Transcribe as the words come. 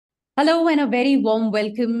Hello and a very warm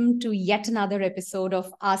welcome to yet another episode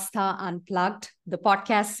of Aastha Unplugged, the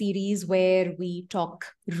podcast series where we talk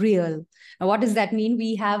real. Now, what does that mean?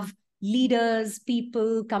 We have leaders,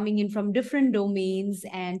 people coming in from different domains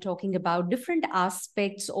and talking about different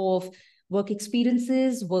aspects of work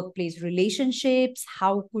experiences, workplace relationships.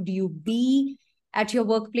 How could you be at your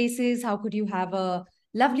workplaces? How could you have a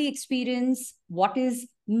lovely experience? What is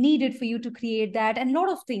needed for you to create that, and a lot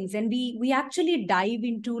of things, and we actually dive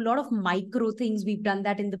into a lot of micro things. We've done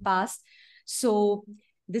that in the past, so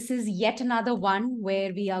this is yet another one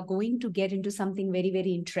where we are going to get into something very,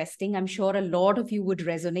 very interesting. I'm sure a lot of you would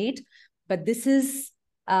resonate, but this is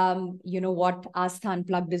what Aastha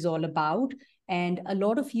Unplugged is all about, and a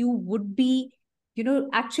lot of you would be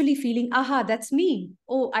actually feeling, aha, that's me.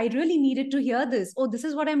 Oh, I really needed to hear this. Oh, this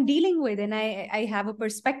is what I'm dealing with. And I have a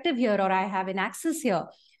perspective here, or I have an access here.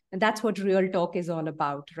 And that's what real talk is all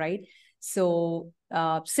about, right? So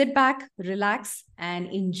sit back, relax, and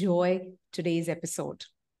enjoy today's episode.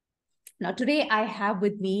 Now, today I have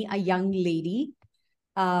with me a young lady.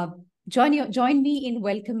 Join me in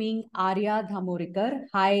welcoming Arya Dhamorikar.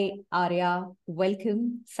 Hi, Arya.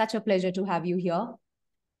 Welcome. Such a pleasure to have you here.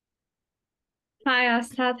 Hi,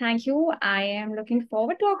 Astha. Thank you. I am looking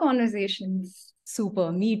forward to our conversations.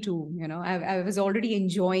 Super, me too. I was already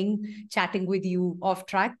enjoying chatting with you off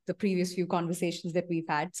track, the previous few conversations that we've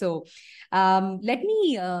had. So let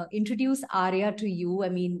me introduce Arya to you. I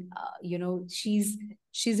mean, she's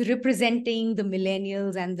representing the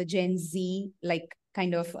millennials and the Gen Z, like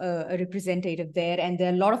kind of a representative there. And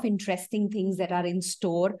there are a lot of interesting things that are in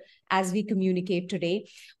store as we communicate today.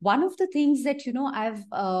 One of the things that, I've,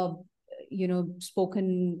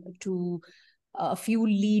 spoken to a few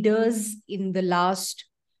leaders in the last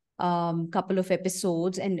couple of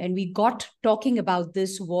episodes, and we got talking about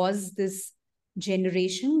this, was this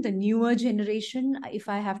generation, the newer generation, if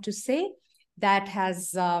I have to say, that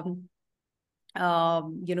has come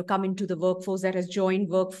into the workforce, that has joined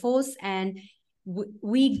workforce. And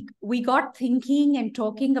we got thinking and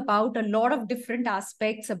talking about a lot of different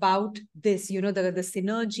aspects about this, the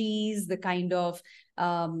synergies, the kind of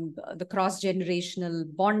the cross-generational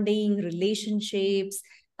bonding, relationships,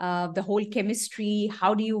 the whole chemistry,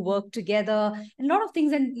 how do you work together, and a lot of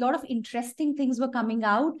things, and a lot of interesting things were coming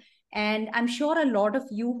out. And I'm sure a lot of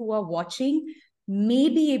you who are watching may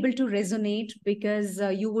be able to resonate, because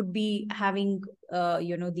you would be having,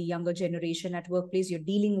 the younger generation at workplace, you're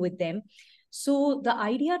dealing with them. So the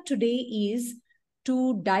idea today is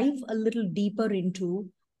to dive a little deeper into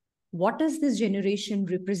what does this generation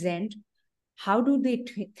represent, how do they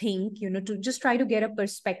think, to just try to get a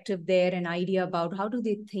perspective there, an idea about how do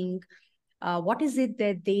they think, what is it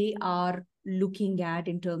that they are looking at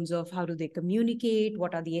in terms of how do they communicate,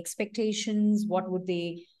 what are the expectations, what would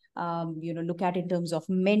they look at in terms of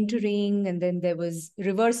mentoring. And then there was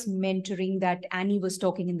reverse mentoring that Annie was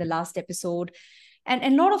talking in the last episode, and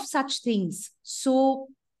a lot of such things. So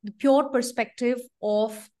the pure perspective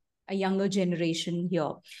of a younger generation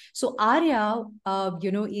here. So Arya,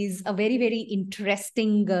 is a very, very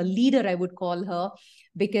interesting leader, I would call her,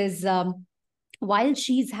 because while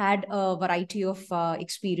she's had a variety of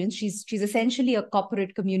experience, she's essentially a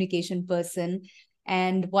corporate communication person.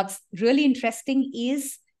 And what's really interesting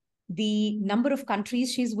is the number of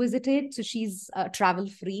countries she's visited. So she's travel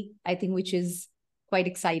free, I think, which is quite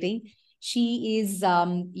exciting. She is,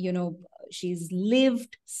 she's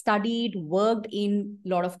lived, studied, worked in a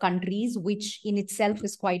lot of countries, which in itself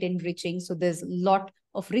is quite enriching. So there's a lot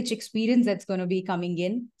of rich experience that's going to be coming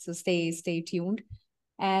in. So stay tuned.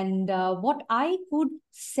 And what I could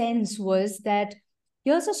sense was that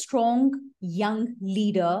here's a strong young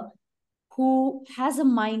leader who has a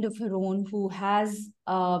mind of her own, who has,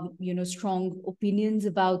 strong opinions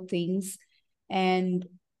about things, and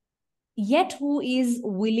yet who is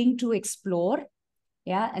willing to explore.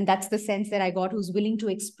 Yeah. And that's the sense that I got, who's willing to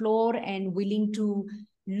explore and willing to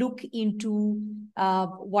look into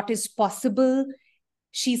what is possible.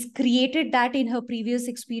 She's created that in her previous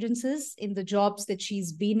experiences, in the jobs that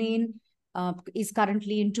she's been in, is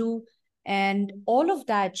currently into. And all of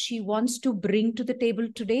that she wants to bring to the table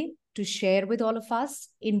today to share with all of us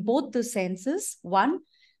in both the senses. One,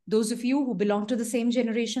 those of you who belong to the same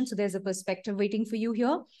generation, so there's a perspective waiting for you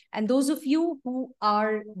here. And those of you who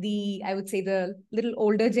are the, I would say, the little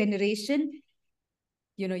older generation,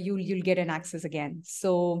 you'll get an access again.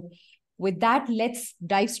 So with that, let's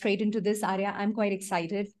dive straight into this, Arya. I'm quite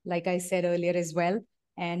excited, like I said earlier as well,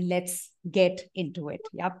 and let's get into it.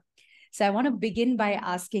 Yep. So I want to begin by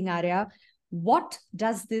asking Arya, what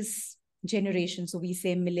does this generation. So we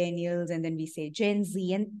say millennials and then we say Gen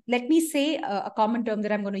Z. And let me say a common term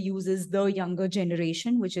that I'm going to use is the younger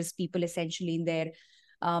generation, which is people essentially in their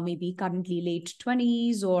maybe currently late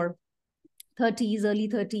 20s or 30s, early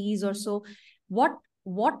 30s or so.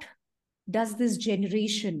 What does this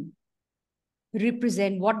generation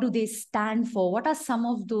represent? What do they stand for? What are some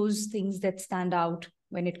of those things that stand out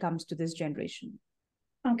when it comes to this generation?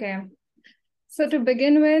 Okay. So to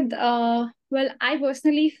begin with, well, I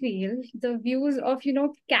personally feel the views of,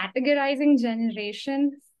 categorizing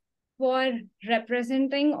generations for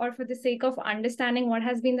representing or for the sake of understanding what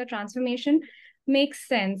has been the transformation makes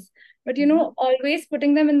sense. But, always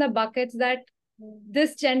putting them in the buckets that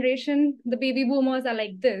this generation, the baby boomers are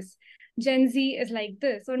like this, Gen Z is like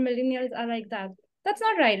this, or millennials are like that. That's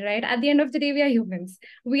not right, right? At the end of the day, we are humans.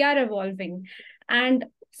 We are evolving. And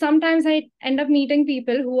sometimes I end up meeting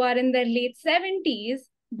people who are in their late 70s,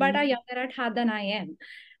 but are younger at heart than I am.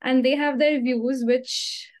 And they have their views,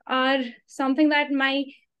 which are something that my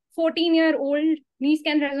 14-year-old niece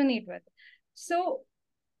can resonate with. So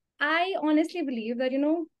I honestly believe that,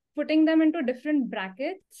 putting them into different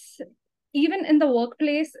brackets, even in the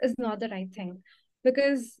workplace, is not the right thing.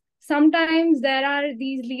 Because sometimes there are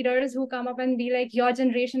these leaders who come up and be like, your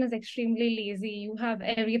generation is extremely lazy. You have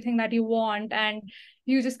everything that you want. And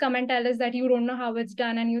you just come and tell us that you don't know how it's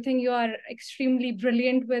done. And you think you are extremely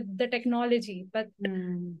brilliant with the technology. But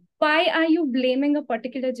why are you blaming a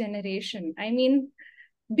particular generation? I mean,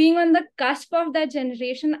 being on the cusp of that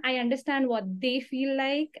generation, I understand what they feel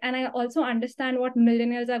like. And I also understand what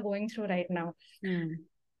millennials are going through right now.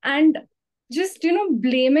 And just,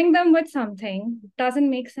 blaming them with something doesn't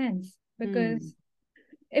make sense. Because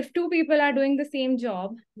if two people are doing the same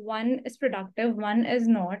job, one is productive, one is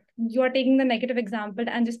not, you are taking the negative example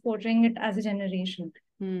and just portraying it as a generation.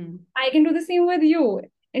 I can do the same with you.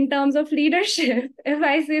 In terms of leadership, if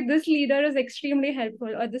I say this leader is extremely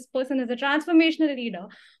helpful or this person is a transformational leader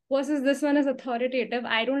versus this one is authoritative,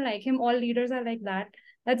 I don't like him. All leaders are like that.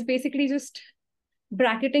 That's basically just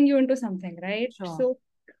bracketing you into something, right? Sure. So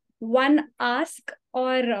one ask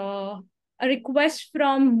or a request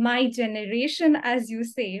from my generation, as you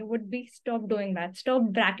say, would be stop doing that. Stop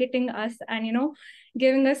bracketing us and,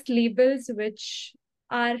 giving us labels which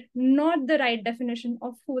are not the right definition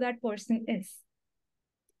of who that person is.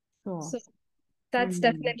 Sure. So that's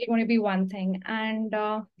definitely going to be one thing. And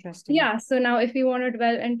Interesting. yeah, so now if we want to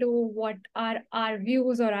dwell into what are our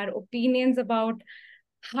views or our opinions about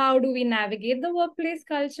how do we navigate the workplace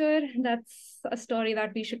culture, that's a story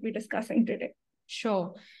that we should be discussing today.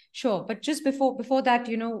 Sure. But just before that,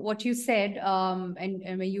 what you said,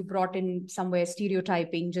 and you brought in somewhere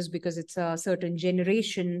stereotyping just because it's a certain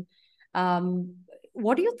generation.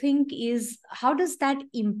 What do you think how does that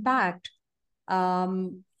impact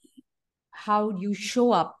how you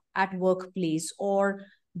show up at workplace or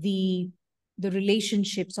the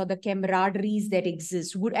relationships or the camaraderies that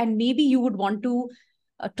exist? And maybe you would want to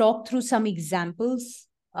talk through some examples,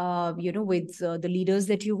 with the leaders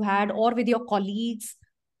that you've had or with your colleagues.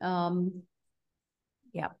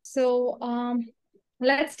 Yeah. So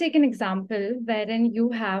let's take an example wherein you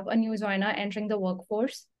have a new joiner entering the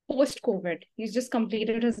workforce post-COVID. He's just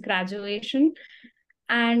completed his graduation,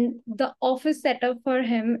 and the office setup for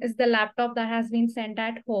him is the laptop that has been sent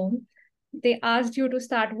at home. They asked you to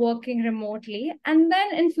start working remotely, and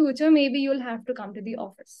then in future, maybe you'll have to come to the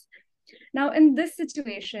office. Now, in this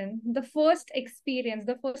situation, the first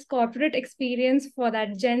corporate experience for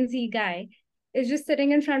that Gen Z guy is just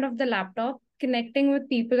sitting in front of the laptop, connecting with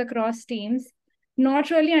people across teams, not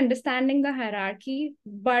really understanding the hierarchy,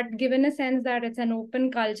 but given a sense that it's an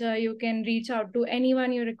open culture, you can reach out to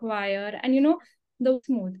anyone you require, and the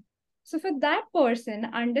smooth. So for that person,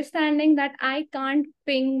 understanding that I can't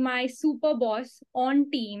ping my super boss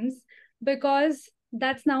on Teams because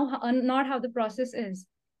that's now not how the process is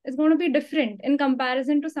going to be different in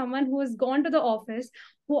comparison to someone who has gone to the office,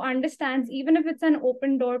 who understands even if it's an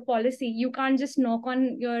open door policy, you can't just knock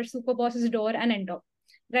on your super boss's door and enter.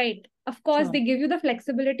 Right. Of course, Sure. they give you the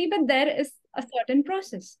flexibility, but there is a certain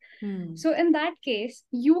process. So in that case,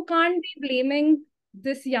 you can't be blaming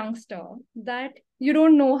this youngster that you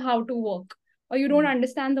don't know how to work or you don't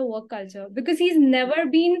understand the work culture because he's never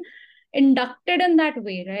been inducted in that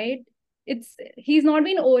way, right? He's not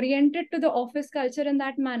been oriented to the office culture in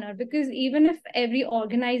that manner, because even if every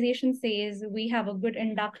organization says we have a good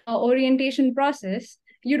orientation process,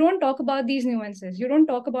 you don't talk about these nuances. You don't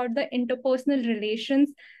talk about the interpersonal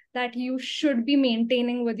relations that you should be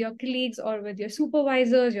maintaining with your colleagues or with your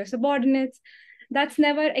supervisors, your subordinates. That's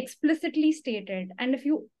never explicitly stated. And if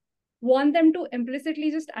you want them to implicitly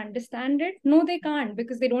just understand it. No, they can't,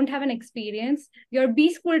 because they don't have an experience. Your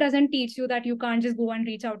B school doesn't teach you that you can't just go and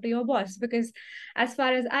reach out to your boss, because as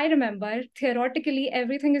far as I remember, theoretically,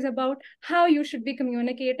 everything is about how you should be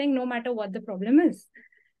communicating no matter what the problem is.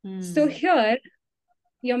 So here,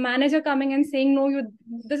 your manager coming and saying, no,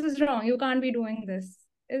 this is wrong, you can't be doing this,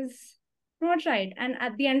 is not right. And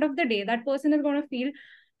at the end of the day, that person is going to feel,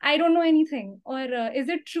 I don't know anything. Or is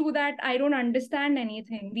it true that I don't understand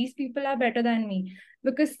anything? These people are better than me.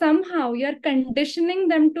 Because somehow you're conditioning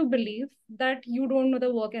them to believe that you don't know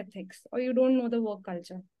the work ethics or you don't know the work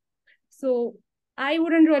culture. So I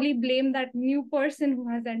wouldn't really blame that new person who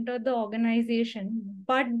has entered the organization,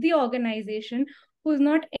 but the organization who's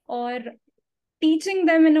not, or teaching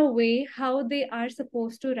them in a way how they are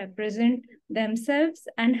supposed to represent themselves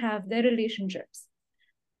and have their relationships.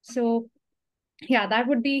 So yeah, that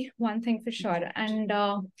would be one thing for sure. And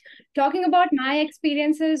talking about my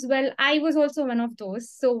experiences, well, I was also one of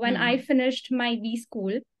those. So when I finished my V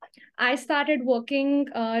school, I started working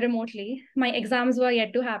remotely. My exams were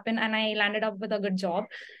yet to happen and I landed up with a good job.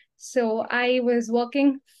 So I was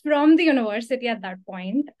working from the university at that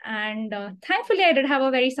point. And thankfully, I did have a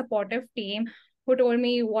very supportive team who told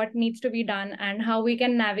me what needs to be done and how we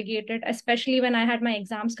can navigate it, especially when I had my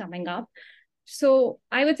exams coming up. So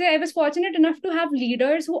I would say I was fortunate enough to have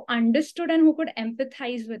leaders who understood and who could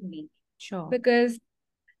empathize with me. Sure. Because,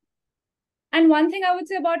 and one thing I would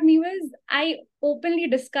say about me was I openly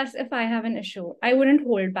discuss if I have an issue. I wouldn't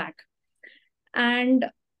hold back. And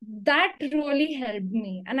that really helped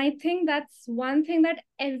me. And I think that's one thing that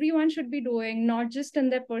everyone should be doing, not just in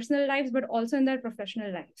their personal lives, but also in their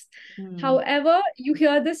professional lives. However, you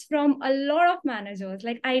hear this from a lot of managers.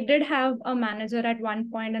 Like I did have a manager at one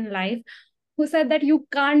point in life who said that you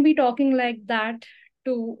can't be talking like that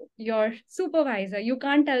to your supervisor. You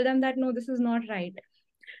can't tell them that, no, this is not right.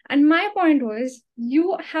 And my point was,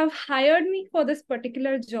 you have hired me for this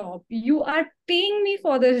particular job. You are paying me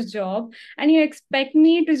for this job, and you expect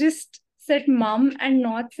me to just sit mum and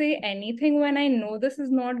not say anything when I know this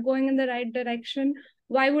is not going in the right direction.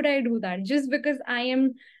 Why would I do that? Just because I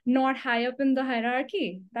am not high up in the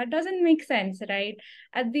hierarchy? That doesn't make sense, right?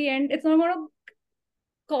 At the end, it's not going to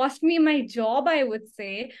cost me my job, I would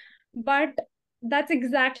say. But that's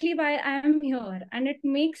exactly why I'm here. And it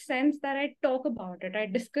makes sense that I talk about it. I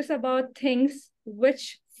discuss about things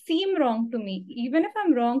which seem wrong to me. Even if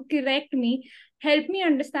I'm wrong, correct me, help me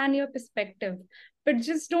understand your perspective. But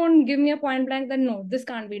just don't give me a point blank that no, this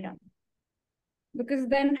can't be done. Because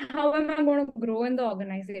then how am I going to grow in the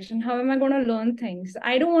organization? How am I going to learn things?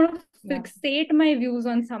 I don't want to fixate my views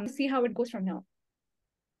on something, see how it goes from here.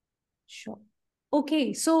 Sure.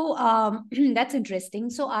 Okay, so that's interesting.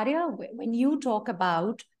 So Arya, when you talk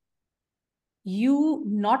about you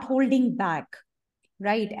not holding back,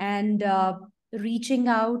 right, and reaching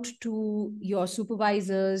out to your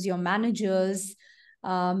supervisors, your managers,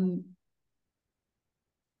 so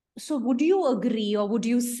would you agree, or would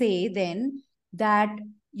you say then that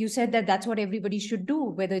you said that that's what everybody should do,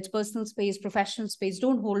 whether it's personal space, professional space,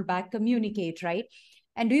 don't hold back, communicate, right?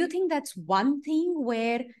 And do you think that's one thing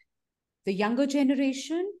where the younger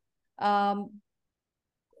generation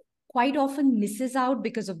quite often misses out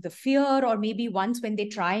because of the fear, or maybe once when they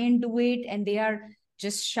try and do it and they are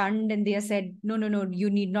just shunned and they are said, no, no, no,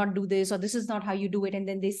 you need not do this, or this is not how you do it, and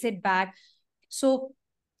then they sit back. So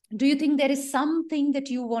do you think there is something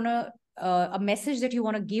that you want to, a message that you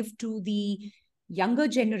want to give to the younger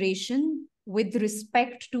generation with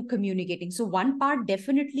respect to communicating? So one part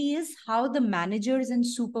definitely is how the managers and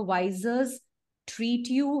supervisors treat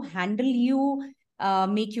you, handle you,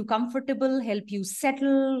 make you comfortable, help you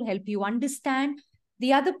settle, help you understand.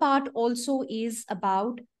 The other part also is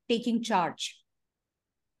about taking charge.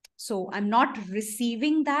 So I'm not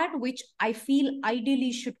receiving that, which I feel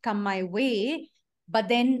ideally should come my way, but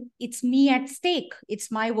then it's me at stake.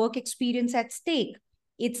 It's my work experience at stake.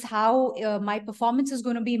 It's how my performance is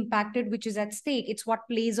going to be impacted, which is at stake. It's what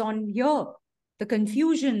plays on here, the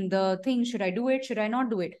confusion, the thing, should I do it? Should I not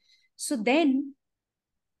do it? So then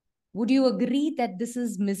would you agree that this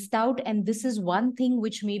is missed out? And this is one thing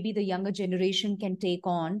which maybe the younger generation can take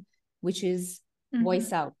on, which is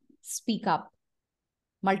voice out, speak up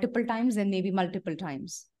multiple times and maybe multiple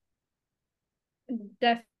times.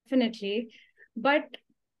 Definitely. But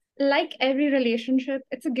like every relationship,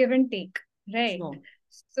 it's a give and take, right? Sure.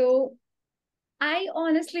 So I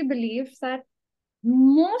honestly believe that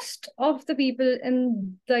most of the people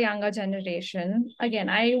in the younger generation, again,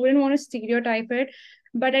 I wouldn't want to stereotype it,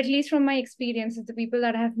 but at least from my experiences, the people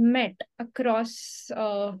that I have met across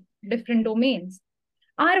different domains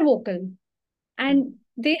are vocal. And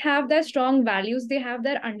they have their strong values, they have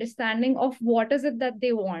their understanding of what is it that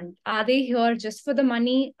they want. Are they here just for the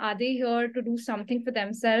money? Are they here to do something for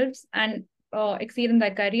themselves and exceed in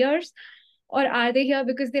their careers? Or are they here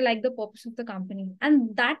because they like the purpose of the company?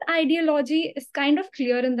 And that ideology is kind of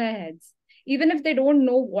clear in their heads. Even if they don't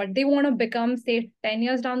know what they want to become, say 10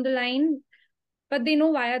 years down the line, but they know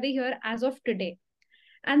why are they here as of today.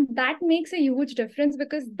 And that makes a huge difference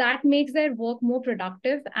because that makes their work more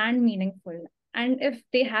productive and meaningful. And if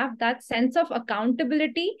they have that sense of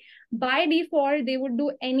accountability, by default, they would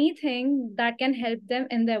do anything that can help them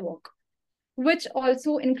in their work, which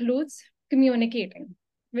also includes communicating,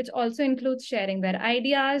 which also includes sharing their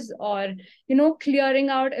ideas or, clearing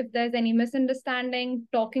out if there's any misunderstanding,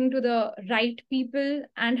 talking to the right people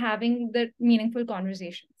and having the meaningful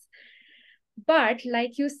conversations. But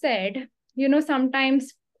like you said,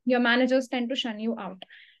 sometimes your managers tend to shun you out.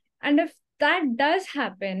 And if that does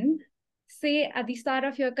happen, say at the start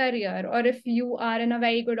of your career, or if you are in a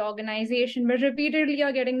very good organization, but repeatedly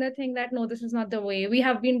you're getting the thing that, no, this is not the way. We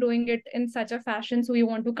have been doing it in such a fashion, so we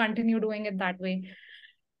want to continue doing it that way.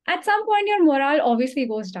 At some point, your morale obviously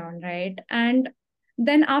goes down, right? And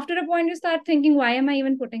then after a point, you start thinking, why am I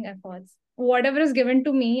even putting efforts? Whatever is given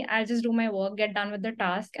to me, I'll just do my work, get done with the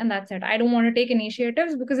task, and that's it. I don't want to take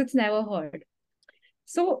initiatives because it's never heard.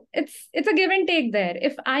 So it's a give and take there.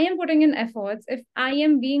 If I am putting in efforts, if I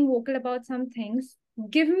am being vocal about some things,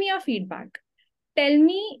 give me a feedback. Tell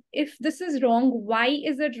me if this is wrong, why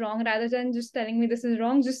is it wrong, rather than just telling me this is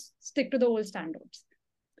wrong, just stick to the old standards.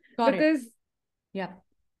 Got because it. Yeah.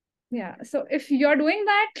 Yeah. So if you're doing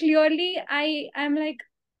that, clearly I'm like,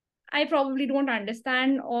 I probably don't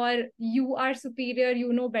understand, or you are superior,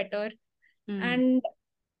 you know better. And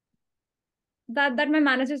that my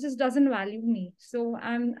manager just doesn't value me. So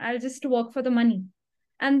I'll just work for the money.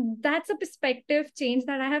 And that's a perspective change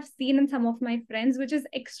that I have seen in some of my friends, which is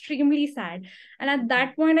extremely sad. And at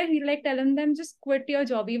that point, I feel like telling them, just quit your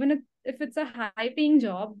job, even if it's a high paying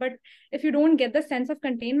job. But if you don't get the sense of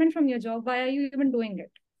containment from your job, why are you even doing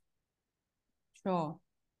it? Sure.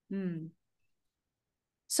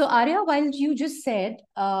 So Arya, while you just said,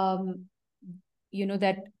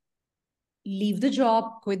 that leave the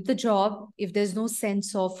job, quit the job if there's no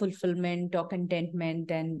sense of fulfillment or contentment,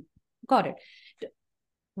 and got it.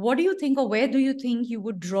 What do you think, or where do you think you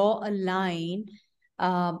would draw a line,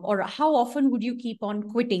 or how often would you keep on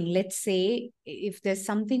quitting? Let's say if there's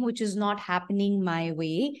something which is not happening my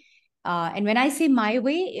way, and when I say my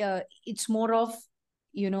way, it's more of,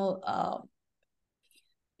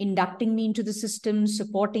 inducting me into the system,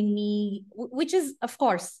 supporting me, which is, of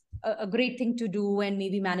course, a great thing to do. And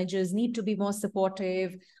maybe managers need to be more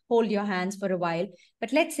supportive, hold your hands for a while.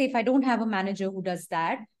 But let's say if I don't have a manager who does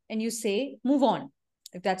that, and you say, move on,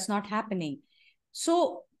 if that's not happening.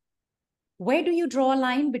 So where do you draw a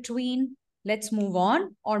line between let's move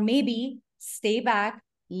on, or maybe stay back,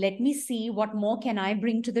 let me see what more can I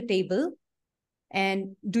bring to the table?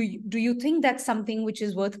 And do you think that's something which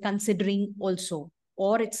is worth considering also?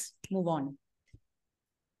 Or it's move on?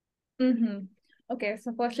 Okay,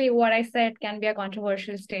 so firstly, what I said can be a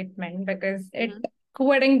controversial statement because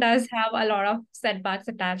quitting does have a lot of setbacks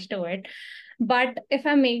attached to it. But if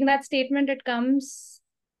I'm making that statement, it comes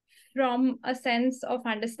from a sense of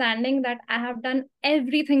understanding that I have done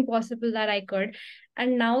everything possible that I could.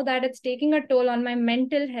 And now that it's taking a toll on my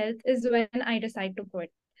mental health is when I decide to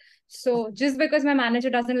quit. So just because my manager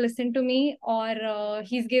doesn't listen to me, or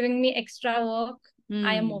he's giving me extra work,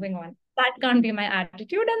 I am moving on. That can't be my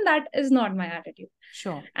attitude, and that is not my attitude.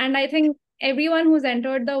 Sure. And I think everyone who's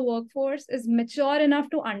entered the workforce is mature enough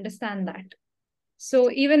to understand that. So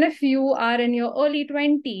even if you are in your early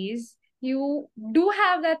 20s, you do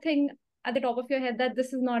have that thing at the top of your head that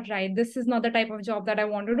this is not right. This is not the type of job that I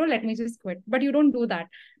want to do. Let me just quit. But you don't do that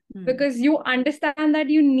because you understand that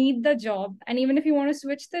you need the job. And even if you want to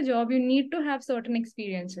switch the job, you need to have certain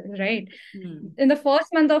experiences, right? In the first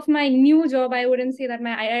month of my new job, I wouldn't say that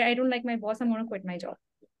I don't like my boss, I'm going to quit my job.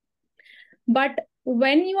 But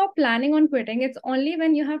when you are planning on quitting, it's only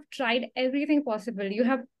when you have tried everything possible. You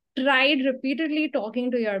have tried repeatedly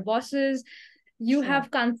talking to your bosses. You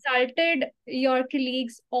have consulted your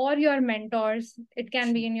colleagues or your mentors. It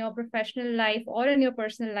can be in your professional life or in your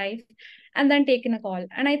personal life, and then taken a call.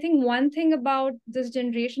 And I think one thing about this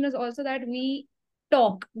generation is also that we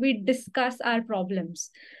talk, we discuss our problems.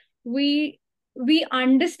 We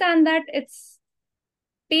understand that it's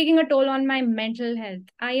taking a toll on my mental health.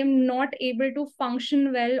 I am not able to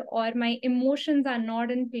function well, or my emotions are not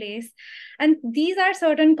in place. And these are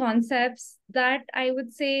certain concepts that I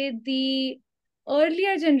would say the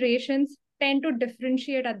earlier generations tend to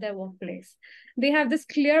differentiate at their workplace. they have this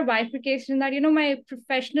clear bifurcation that, my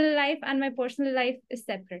professional life and my personal life is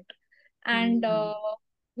separate. And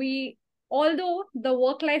we, although the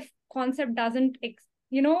work-life concept doesn't,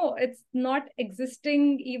 it's not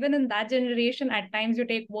existing even in that generation. At times you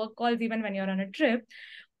take work calls even when you're on a trip.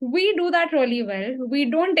 We do that really well. We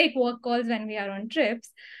don't take work calls when we are on trips.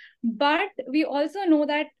 But we also know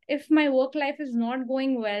that if my work life is not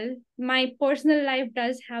going well, my personal life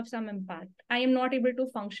does have some impact. I am not able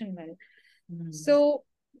to function well. So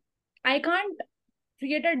I can't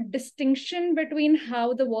create a distinction between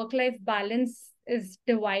how the work-life balance is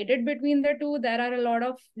divided between the two. There are a lot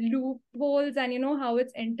of loopholes and how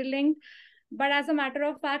it's interlinked. But as a matter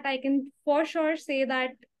of fact, I can for sure say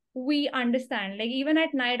that we understand. Like even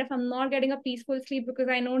at night, if I'm not getting a peaceful sleep because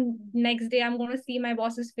I know next day I'm going to see my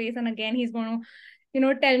boss's face and again he's going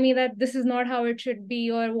to, tell me that this is not how it should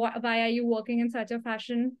be, or why are you working in such a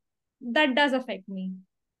fashion, that does affect me.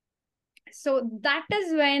 So that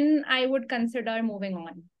is when I would consider moving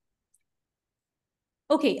on.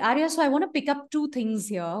 Okay, Arya, so I want to pick up two things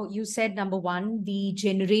here. You said, number one, the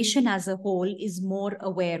generation as a whole is more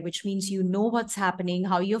aware, which means you know what's happening,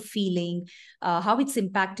 how you're feeling, how it's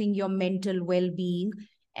impacting your mental well-being.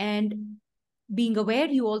 And being aware,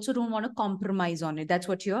 you also don't want to compromise on it. That's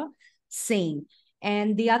what you're saying.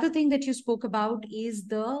 And the other thing that you spoke about is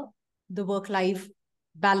the work-life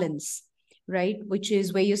balance, right? Which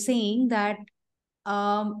is where you're saying that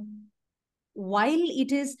while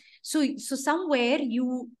it is so somewhere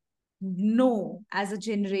you know, as a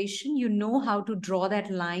generation, you know how to draw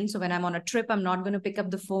that line. So when I'm on a trip, I'm not going to pick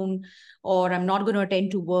up the phone, or I'm not going to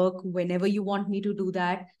attend to work whenever you want me to do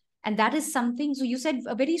that. And that is something, so you said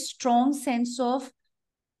a very strong sense of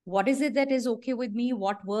what is it that is okay with me,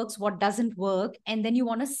 what works, what doesn't work, and then you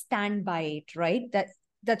want to stand by it, right?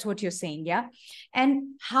 That's what you're saying. Yeah.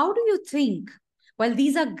 And how do you think, well,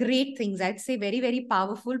 these are great things, I'd say very, very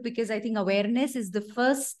powerful, because I think awareness is the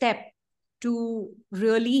first step to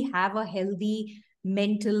really have a healthy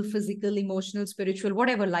mental, physical, emotional, spiritual,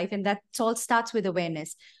 whatever life. And that all starts with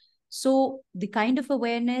awareness. So the kind of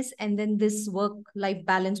awareness, and then this work-life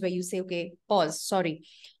balance where you say, okay, pause, sorry.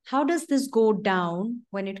 How does this go down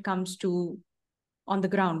when it comes to on the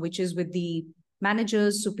ground, which is with the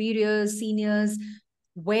managers, superiors, seniors?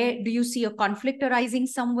 Where do you see a conflict arising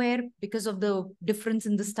somewhere because of the difference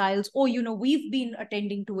in the styles? Oh, we've been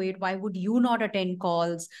attending to it, why would you not attend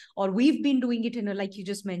calls? Or we've been doing it in a, like you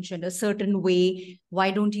just mentioned, a certain way,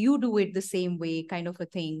 why don't you do it the same way, kind of a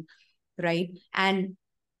thing, right? And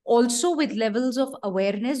also with levels of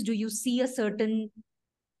awareness, do you see a certain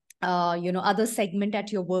other segment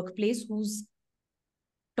at your workplace who's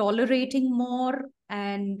tolerating more,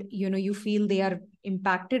 and you feel they are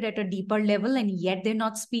impacted at a deeper level and yet they're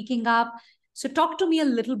not speaking up? So talk to me a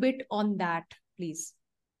little bit on that, please.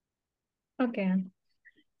 Okay,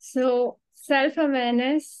 so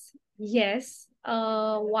self-awareness, yes.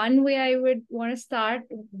 One way I would want to start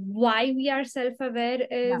why we are self-aware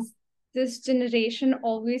is this generation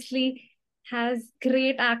obviously has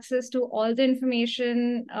great access to all the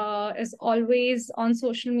information, is always on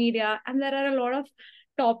social media, and there are a lot of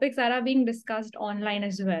topics that are being discussed online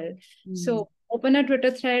as well. So open a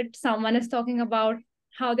Twitter thread, someone is talking about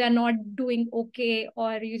how they're not doing okay,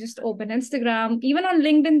 or you just open Instagram, even on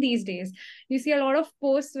LinkedIn these days, you see a lot of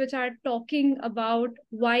posts which are talking about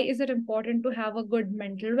why is it important to have a good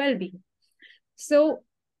mental well-being. So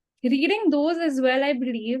reading those as well, I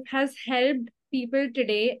believe, has helped people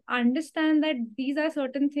today understand that these are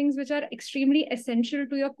certain things which are extremely essential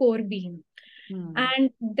to your core being.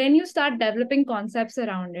 And then you start developing concepts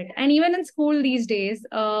around it. And even in school these days,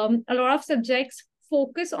 a lot of subjects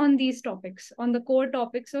focus on these topics, on the core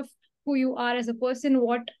topics of who you are as a person,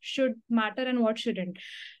 what should matter and what shouldn't.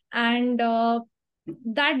 And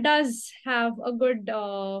that does have a good,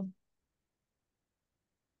 I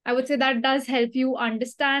would say that does help you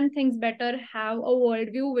understand things better, have a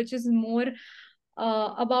worldview which is more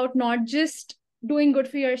about not just doing good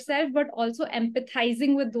for yourself, but also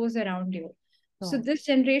empathizing with those around you. So this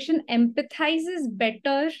generation empathizes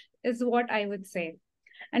better, is what I would say.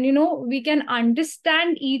 And we can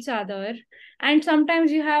understand each other. And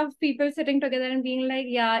sometimes you have people sitting together and being like,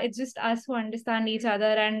 yeah, it's just us who understand each other,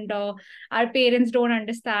 and our parents don't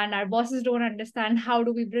understand, our bosses don't understand. How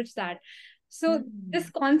do we bridge that? So this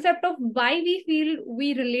concept of why we feel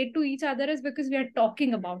we relate to each other is because we are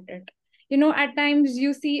talking about it. At times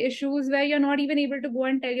you see issues where you're not even able to go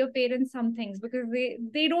and tell your parents some things because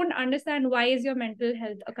they don't understand why is your mental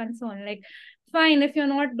health a concern. Like, fine, if you're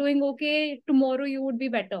not doing okay, tomorrow you would be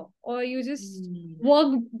better, or you just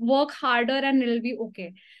work harder and it'll be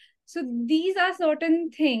okay. So these are certain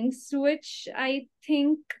things which I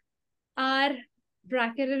think are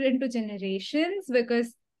bracket it into generations,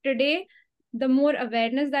 because today the more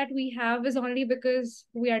awareness that we have is only because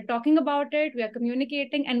we are talking about it, we are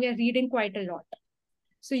communicating, and we are reading quite a lot.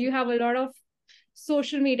 So you have a lot of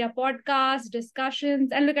social media podcasts,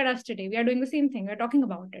 discussions, and look at us today. We are doing the same thing. We're talking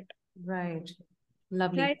about it. Right.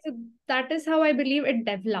 Lovely. Right. So that is how I believe it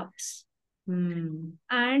develops. Hmm.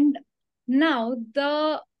 And now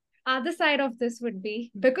the other side of this would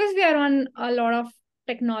be, because we are on a lot of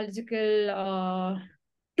technological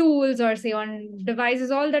tools, or say on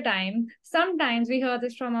devices all the time, sometimes we hear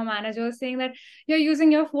this from our managers saying that you're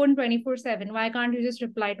using your phone 24/7. Why can't you just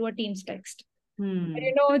reply to a Teams text?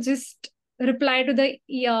 Just reply to the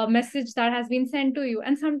message that has been sent to you.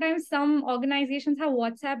 And sometimes some organizations have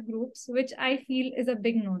WhatsApp groups, which I feel is a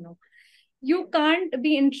big no-no. You can't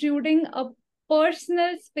be intruding a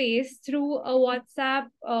personal space through a WhatsApp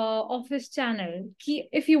office channel.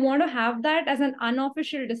 If you want to have that as an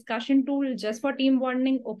unofficial discussion tool just for team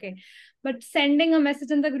bonding, okay. But sending a message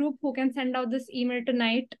in the group, who can send out this email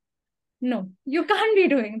tonight? No, you can't be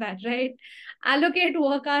doing that, right? Allocate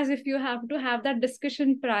work hours if you have to have that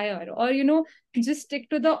discussion prior, or just stick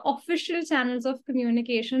to the official channels of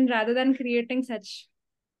communication rather than creating such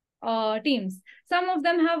teams. Some of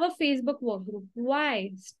them have a Facebook work group.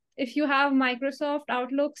 Why? If you have Microsoft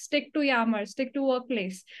Outlook, stick to Yammer, stick to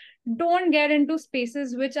Workplace. Don't get into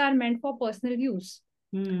spaces which are meant for personal use.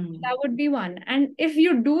 That would be one. And if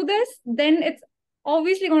you do this, then it's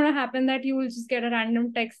obviously going to happen that you will just get a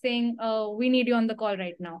random text saying, we need you on the call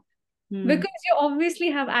right now. Because you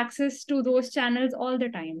obviously have access to those channels all the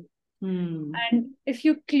time. And if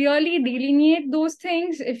you clearly delineate those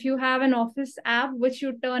things, if you have an office app which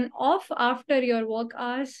you turn off after your work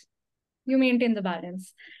hours, you maintain the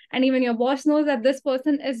balance. And even your boss knows that this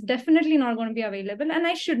person is definitely not going to be available, and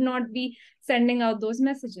I should not be sending out those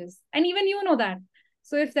messages. And even you know that.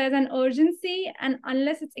 So if there's an urgency, and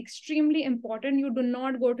unless it's extremely important, you do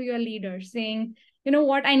not go to your leader saying, you know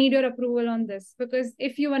what, I need your approval on this. Because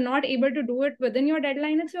if you are not able to do it within your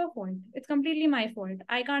deadline, it's your fault. It's completely my fault.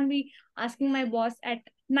 I can't be asking my boss at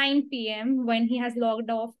 9 p.m. when he has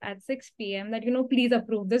logged off at 6 p.m. that, please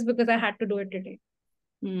approve this because I had to do it today.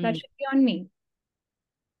 That should be on me.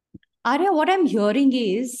 Arya, what I'm hearing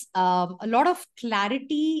is a lot of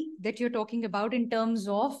clarity that you're talking about in terms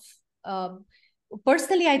of,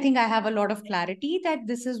 personally, I think I have a lot of clarity that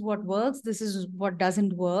this is what works, this is what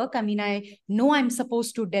doesn't work. I mean, I know I'm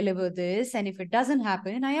supposed to deliver this, and if it doesn't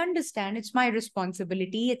happen, I understand it's my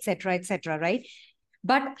responsibility, etc., right?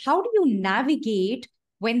 But how do you navigate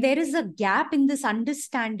when there is a gap in this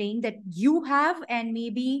understanding that you have and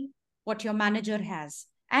maybe what your manager has?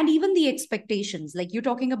 And even the expectations, like you're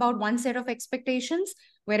talking about one set of expectations,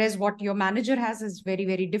 whereas what your manager has is very,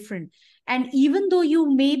 very different. And even though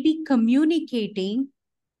you may be communicating,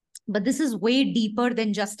 but this is way deeper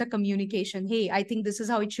than just a communication. Hey, I think this is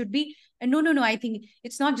how it should be. And no, I think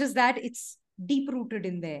it's not just that, it's deep rooted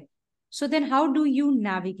in there. So then how do you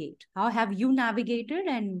navigate? How have you navigated,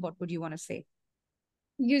 and what would you want to say?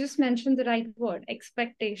 You just mentioned the right word,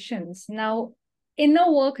 expectations. Now, in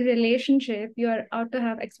a work relationship, you're out to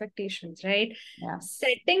have expectations, right? Yes.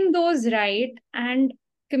 Setting those right and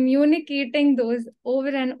communicating those over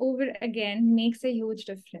and over again makes a huge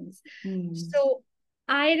difference. So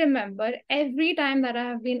I remember every time that I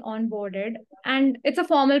have been onboarded, and it's a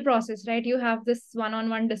formal process, right? You have this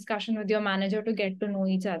one-on-one discussion with your manager to get to know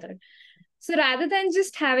each other. So rather than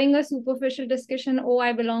just having a superficial discussion, oh,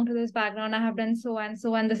 I belong to this background, I have done so and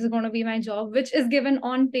so, and this is going to be my job, which is given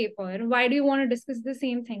on paper. Why do you want to discuss the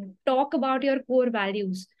same thing? Talk about your core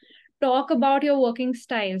values. Talk about your working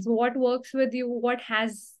styles. What works with you? What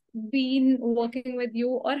has been working with you?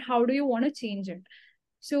 Or how do you want to change it?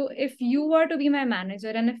 So if you were to be my manager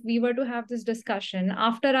and if we were to have this discussion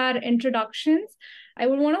after our introductions, I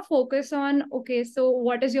would want to focus on, okay, so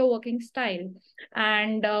what is your working style?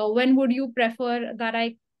 And when would you prefer that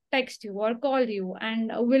I text you or call you?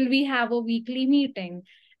 And will we have a weekly meeting?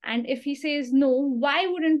 And if he says no, why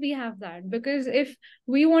wouldn't we have that? Because if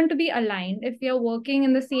we want to be aligned, if we are working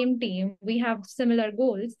in the same team, we have similar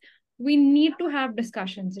goals, we need to have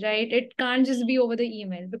discussions, right? It can't just be over the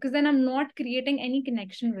email, because then I'm not creating any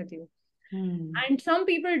connection with you. And some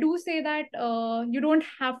people do say that you don't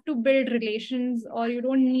have to build relations or you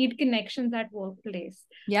don't need connections at workplace.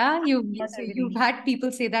 Yeah, you've had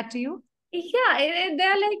people say that to you? Yeah,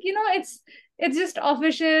 they're like, it's just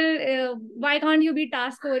official. Why can't you be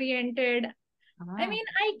task oriented? I mean,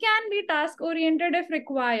 I can be task oriented if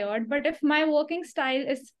required, but if my working style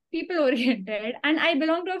is people oriented and I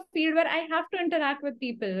belong to a field where I have to interact with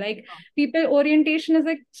people, like people orientation is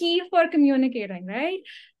a key for communicating, right?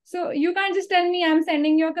 So you can't just tell me I'm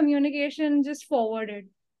sending your communication, just forward it.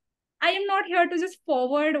 I am not here to just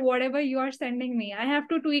forward whatever you are sending me. I have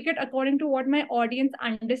to tweak it according to what my audience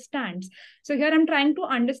understands. So here I'm trying to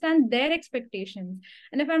understand their expectations.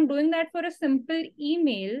 And if I'm doing that for a simple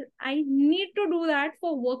email, I need to do that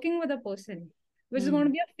for working with a person, which is going to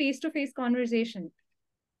be a face-to-face conversation.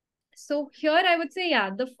 So here I would say, yeah,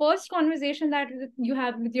 the first conversation that you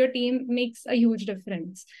have with your team makes a huge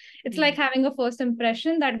difference. It's like having a first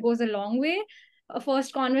impression that goes a long way. A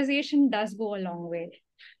first conversation does go a long way.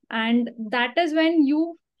 And that is when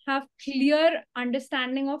you have clear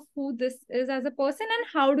understanding of who this is as a person and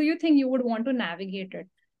how do you think you would want to navigate it.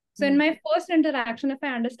 So in my first interaction, if I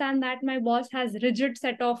understand that my boss has rigid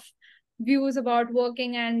set of views about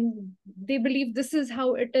working and they believe this is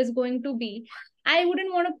how it is going to be, I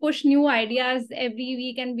wouldn't want to push new ideas every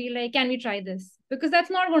week and be like, can we try this? Because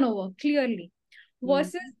that's not going to work clearly.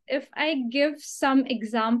 Versus if I give some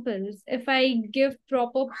examples, if I give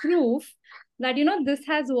proper proof that, this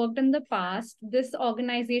has worked in the past, this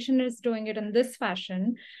organization is doing it in this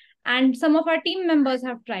fashion, and some of our team members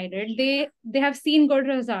have tried it, they have seen good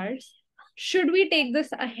results. Should we take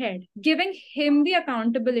this ahead? Giving him the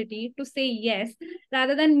accountability to say yes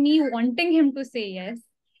rather than me wanting him to say yes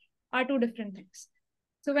are two different things.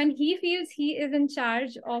 So when he feels he is in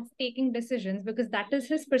charge of taking decisions because that is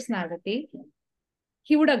his personality,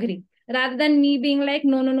 he would agree rather than me being like,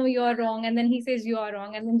 no, no, no, you're wrong. And then he says you are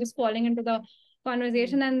wrong. And then just falling into the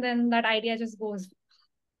conversation and then that idea just goes.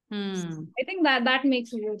 I think that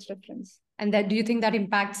makes a huge difference. And that, do you think that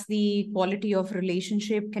impacts the quality of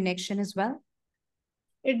relationship connection as well?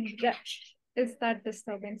 Is that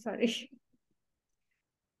disturbing? Sorry.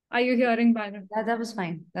 Are you hearing background? That was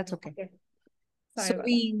fine. That's okay. Sorry so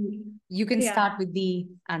you can start with the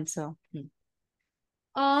answer.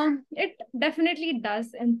 It definitely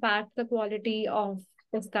does impact the quality of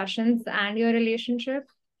discussions and your relationship.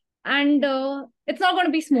 And it's not going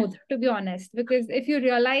to be smooth, to be honest, because if you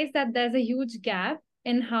realize that there's a huge gap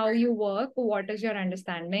in how you work, what is your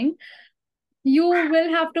understanding, you will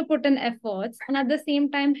have to put in efforts and at the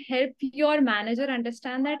same time help your manager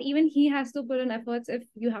understand that even he has to put in efforts if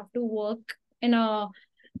you have to work in a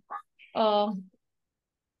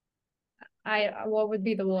what would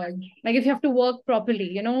be the word? Like if you have to work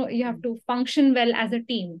properly, you have to function well as a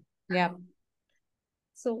team. Yeah.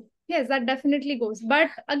 So yes, that definitely goes. But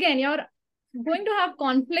again, you're going to have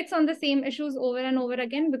conflicts on the same issues over and over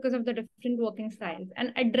again because of the different working styles.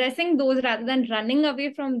 And addressing those rather than running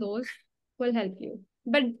away from those will help you.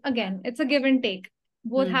 But again, it's a give and take.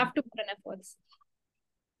 Both have to put in efforts.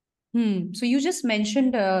 So you just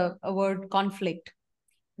mentioned a word conflict,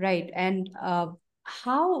 right? And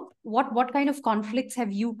what kind of conflicts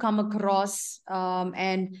have you come across,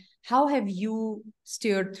 and how have you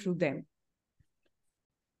steered through them?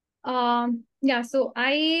 Yeah, so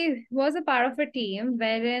I was a part of a team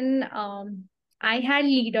wherein I had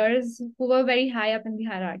leaders who were very high up in the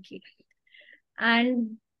hierarchy.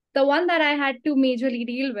 And the one that I had to majorly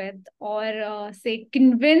deal with or say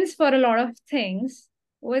convince for a lot of things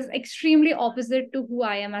was extremely opposite to who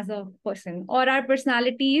I am as a person, or our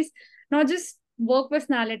personalities, not just work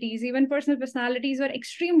personalities, even personal personalities were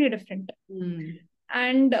extremely different.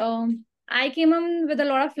 And I came in with a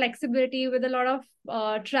lot of flexibility, with a lot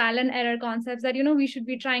of trial and error concepts that, we should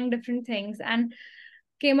be trying different things, and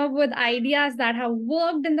came up with ideas that have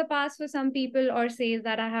worked in the past for some people, or say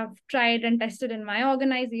that I have tried and tested in my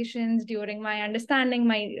organizations during my understanding,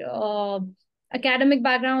 my academic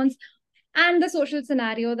backgrounds, and the social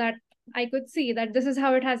scenario that I could see that this is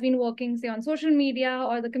how it has been working, say on social media,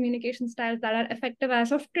 or the communication styles that are effective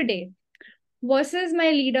as of today. Versus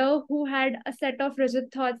my leader who had a set of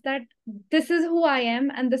rigid thoughts that this is who I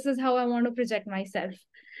am and this is how I want to project myself.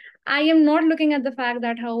 I am not looking at the fact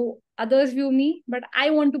that how others view me, but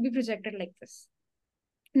I want to be projected like this.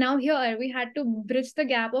 Now here we had to bridge the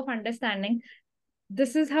gap of understanding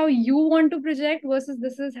this is how you want to project versus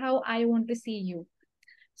this is how I want to see you.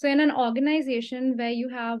 So in an organization where you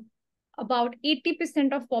have about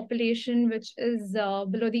 80% of population which is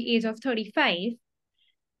below the age of 35,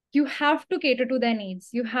 you have to cater to their needs.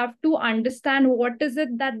 You have to understand what is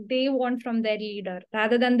it that they want from their leader,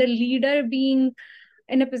 rather than the leader being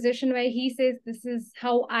in a position where he says, this is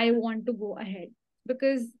how I want to go ahead.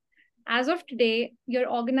 Because as of today,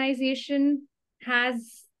 your organization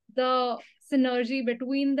has the synergy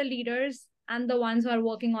between the leaders and the ones who are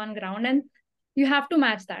working on ground, and you have to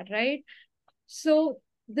match that, right? So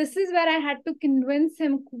this is where I had to convince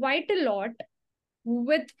him quite a lot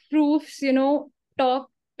with proofs, talk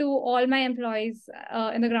to all my employees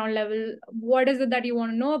in the ground level, what is it that you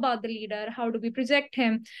want to know about the leader? How do we project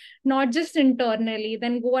him? Not just internally,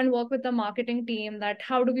 then go and work with the marketing team that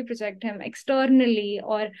how do we project him externally,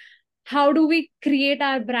 or how do we create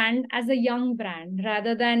our brand as a young brand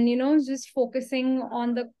rather than, just focusing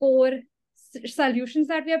on the core solutions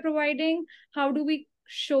that we are providing. How do we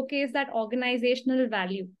showcase that organizational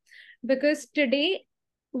value? Because today,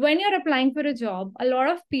 when you're applying for a job, a lot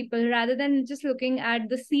of people, rather than just looking at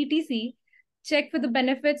the CTC, check for the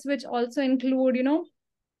benefits, which also include,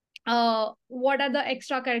 what are the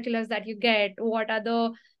extracurriculars that you get, what are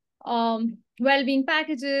the well-being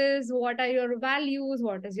packages, what are your values,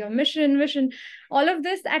 what is your mission vision. All of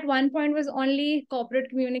this at one point was only corporate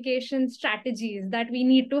communication strategies that we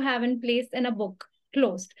need to have in place in a book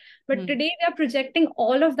closed. But today we are projecting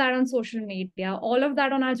all of that on social media, all of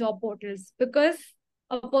that on our job portals, because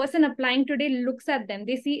a person applying today looks at them,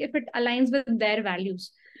 they see if it aligns with their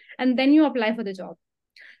values, and then you apply for the job.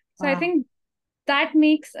 So I think that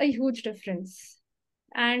makes a huge difference.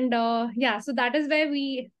 And so that is where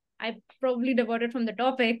I probably diverted from the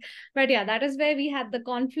topic, but yeah, that is where we had the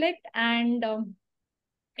conflict. And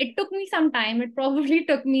it took me some time. It probably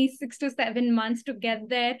took me 6 to 7 months to get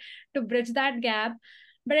there, to bridge that gap.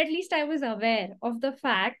 But at least I was aware of the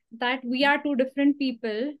fact that we are two different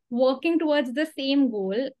people working towards the same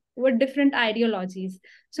goal with different ideologies.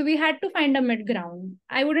 So we had to find a mid ground.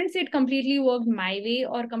 I wouldn't say it completely worked my way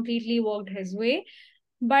or completely worked his way,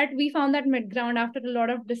 but we found that mid ground after a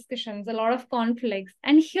lot of discussions, a lot of conflicts.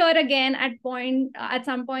 And here again, at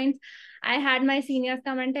some points, I had my seniors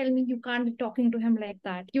come and tell me, you can't be talking to him like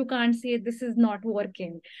that, you can't say this is not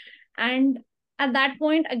working. And at that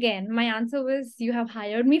point, again, my answer was, you have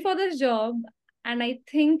hired me for this job, and I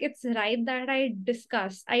think it's right that I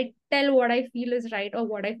tell what I feel is right or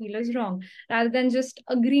what I feel is wrong, rather than just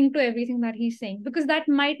agreeing to everything that he's saying, because that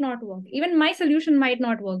might not work. Even my solution might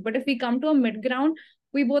not work. But if we come to a mid ground,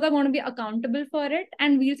 we both are going to be accountable for it,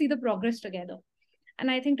 and we'll see the progress together. And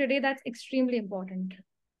I think today that's extremely important.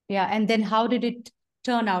 Yeah. And then how did it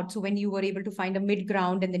turn out? So when you were able to find a mid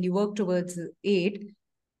ground and then you work towards it,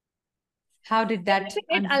 how did that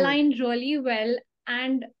it aligned really well?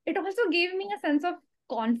 And it also gave me a sense of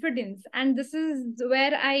confidence. And this is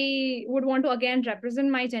where I would want to again represent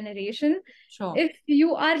my generation. Sure. If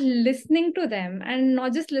you are listening to them, and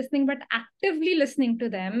not just listening, but actively listening to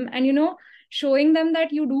them, and showing them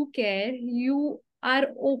that you do care, you are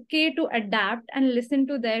okay to adapt and listen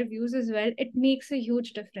to their views as well, it makes a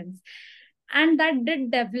huge difference. And that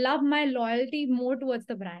did develop my loyalty more towards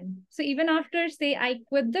the brand. So even after, say, I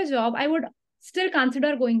quit the job, I would still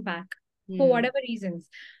consider going back for whatever reasons.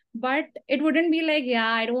 But it wouldn't be like, yeah,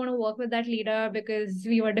 I don't want to work with that leader because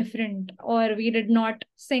we were different or we did not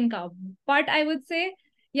sync up. But I would say,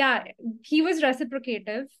 yeah, he was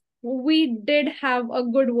reciprocative. We did have a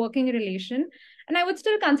good working relation, and I would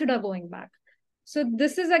still consider going back. So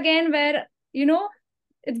this is again where,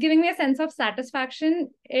 it's giving me a sense of satisfaction.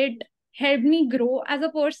 It helped me grow as a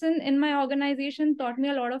person in my organization, taught me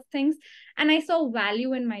a lot of things, and I saw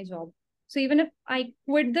value in my job. So even if I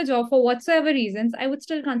quit the job for whatsoever reasons, I would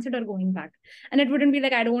still consider going back. And it wouldn't be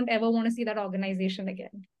like I don't ever want to see that organization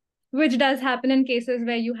again, which does happen in cases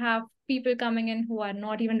where you have people coming in who are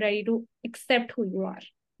not even ready to accept who you are.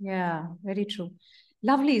 Yeah, very true.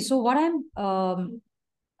 Lovely. So what I'm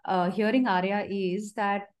hearing, Arya, is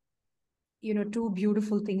that, two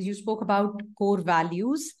beautiful things. You spoke about core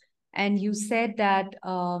values, and you said that,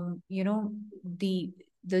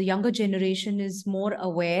 the younger generation is more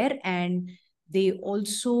aware, and they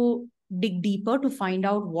also dig deeper to find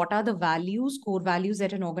out what are the values, core values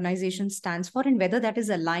that an organization stands for, and whether that is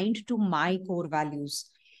aligned to my core values,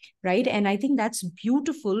 right? And I think that's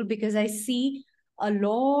beautiful, because I see a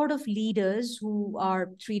lot of leaders who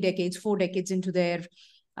are 3 decades, 4 decades into their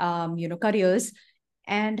careers,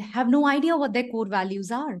 and have no idea what their core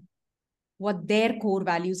values are,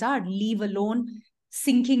 leave alone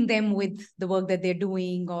syncing them with the work that they're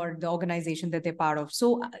doing or the organization that they're part of.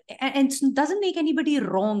 So, and it doesn't make anybody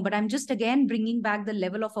wrong, but I'm just again bringing back the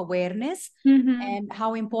level of awareness and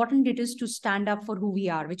how important it is to stand up for who we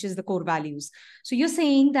are, which is the core values. So you're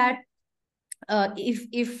saying that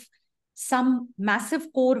if some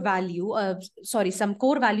massive core value, some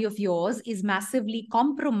core value of yours is massively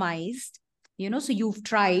compromised, so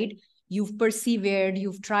you've persevered,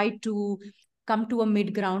 you've tried to come to a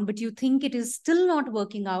mid ground, but you think it is still not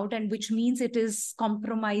working out, and which means it is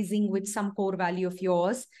compromising with some core value of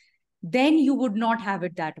yours, then you would not have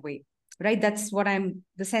it that way, right? That's what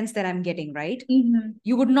the sense that I'm getting, right? Mm-hmm.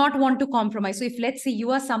 You would not want to compromise. So if, let's say,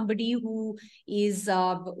 you are somebody who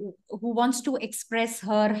wants to express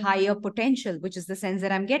her higher potential, which is the sense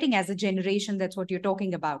that I'm getting as a generation, that's what you're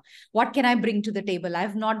talking about. What can I bring to the table?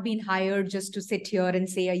 I've not been hired just to sit here and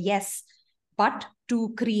say a yes, but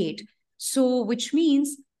to create. So, which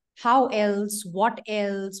means, how else, what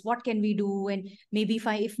can we do? And maybe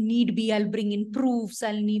if need be, I'll bring in proofs,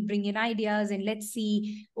 bring in ideas, and let's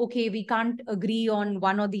see, okay, we can't agree on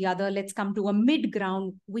one or the other, let's come to a mid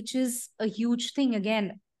ground, which is a huge thing.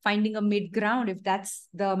 Again, finding a mid ground, if that's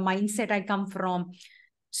the mindset I come from.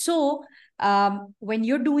 So when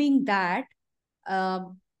you're doing that,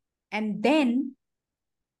 and then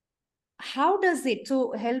how does it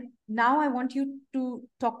so help? Now I want you to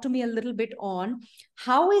talk to me a little bit on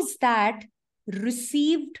how is that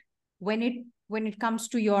received when it comes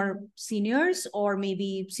to your seniors or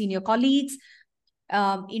maybe senior colleagues,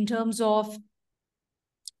 in terms of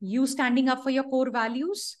you standing up for your core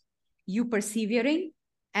values, you persevering,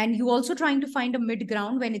 and you also trying to find a mid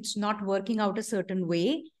ground when it's not working out a certain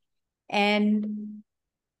way. And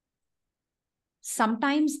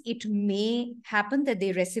sometimes it may happen that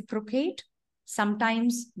they reciprocate,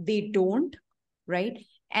 sometimes they don't, right?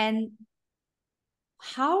 And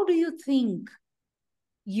how do you think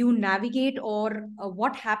you navigate, or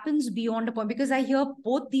what happens beyond a point? Because I hear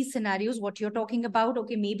both these scenarios, what you're talking about.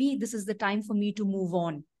 Okay, maybe this is the time for me to move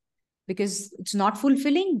on because it's not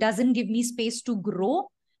fulfilling, doesn't give me space to grow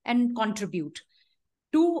and contribute.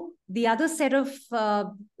 To the other set of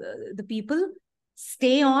the people,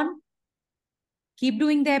 stay on, keep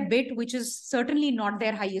doing their bit, which is certainly not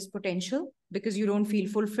their highest potential because you don't feel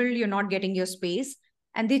fulfilled, you're not getting your space,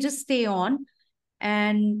 and they just stay on.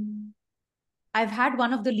 And I've had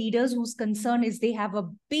one of the leaders whose concern is they have a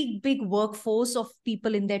big workforce of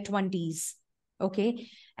people in their 20s. Okay.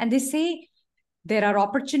 And they say there are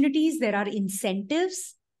opportunities, there are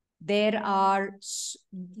incentives, they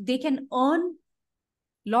can earn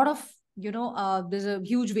a lot of, there's a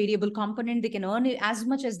huge variable component. They can earn it as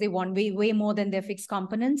much as they want, way more than their fixed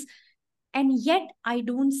components. And yet I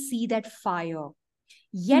don't see that fire.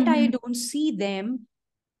 Yet I don't see them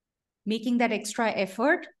making that extra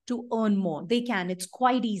effort to earn more. They can, it's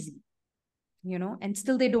quite easy, and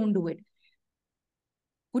still they don't do it.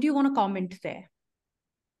 Would you want to comment there?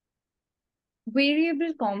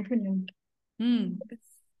 Variable component. It's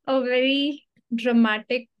a very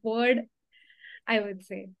dramatic word, I would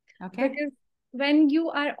say. Okay. Because when you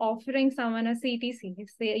are offering someone a CTC,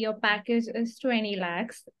 say your package is 20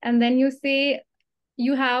 lakhs, and then you say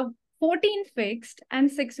you have 14 fixed and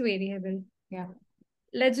 6 variable. Yeah.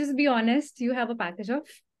 Let's just be honest, you have a package of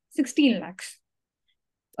 16 lakhs.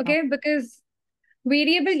 Okay, because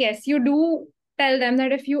variable, yes, you do tell them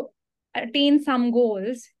that if you attain some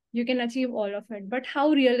goals, you can achieve all of it. But how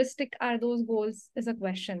realistic are those goals is a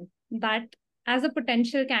question that as a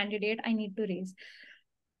potential candidate, I need to raise.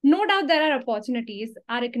 No doubt there are opportunities.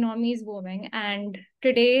 Our economy is booming. And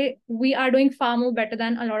today we are doing far more better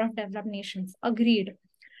than a lot of developed nations. Agreed.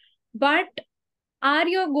 But are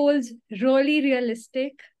your goals really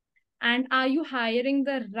realistic? And are you hiring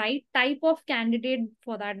the right type of candidate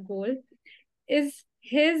for that goal? Is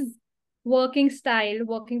his working style,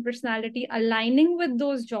 working personality aligning with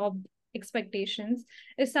those job expectations?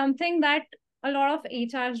 Is something that a lot of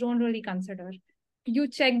HRs don't really consider. You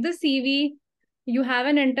check the CV, you have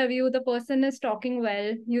an interview, the person is talking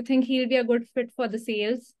well, you think he'll be a good fit for the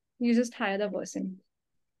sales, you just hire the person.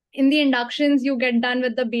 In the inductions, you get done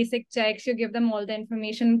with the basic checks, you give them all the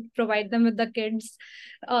information, provide them with the kits,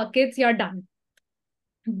 you're done.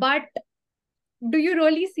 But do you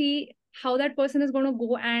really see how that person is going to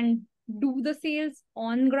go and do the sales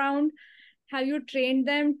on ground? Have you trained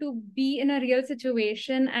them to be in a real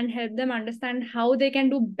situation and help them understand how they can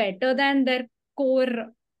do better than their core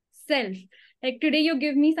self? Like today, you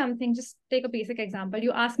give me something, just take a basic example.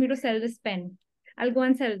 You ask me to sell this pen. I'll go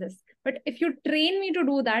and sell this. But if you train me to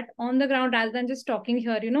do that on the ground rather than just talking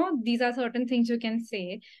here, these are certain things you can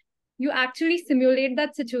say. You actually simulate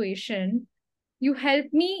that situation. You help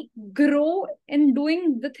me grow in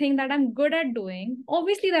doing the thing that I'm good at doing.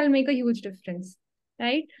 Obviously, that'll make a huge difference,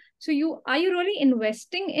 right? So are you really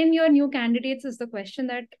investing in your new candidates is the question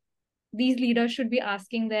that these leaders should be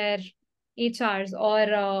asking their HRs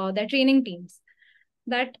or their training teams.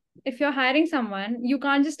 That if you're hiring someone, you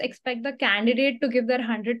can't just expect the candidate to give their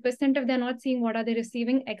 100% if they're not seeing what are they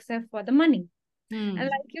receiving except for the money. And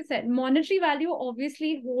like you said, monetary value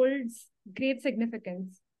obviously holds great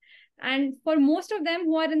significance. And for most of them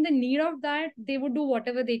who are in the need of that, they would do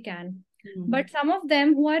whatever they can. But some of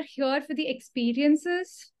them who are here for the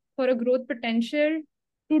experiences, for a growth potential,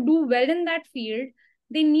 to do well in that field,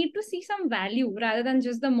 they need to see some value rather than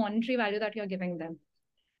just the monetary value that you're giving them.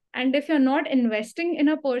 And if you're not investing in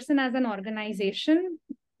a person as an organization,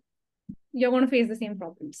 you're going to face the same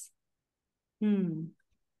problems.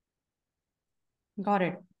 Got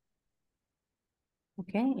it.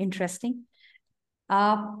 Okay, interesting.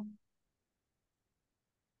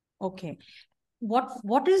 Okay.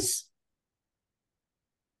 What is,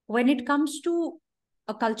 when it comes to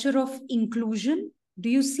a culture of inclusion, do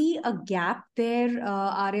you see a gap there,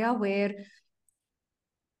 Arya, where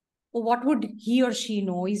what would he or she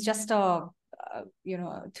know? He's just a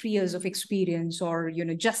 3 years of experience, or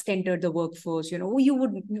just entered the workforce. You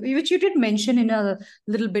would, which you did mention in a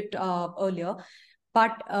little bit earlier,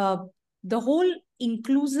 but the whole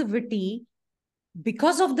inclusivity,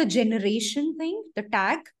 because of the generation thing, the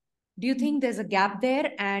tag, do you think there's a gap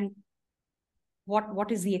there? And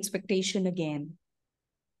what is the expectation again?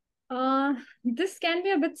 This can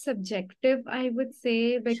be a bit subjective, I would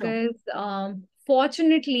say, Sure. because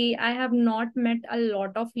fortunately, I have not met a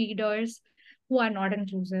lot of leaders who are not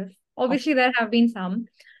inclusive. Obviously, there have been some,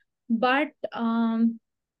 but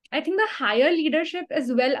I think the higher leadership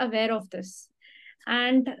is well aware of this,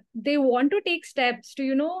 and they want to take steps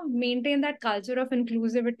to maintain that culture of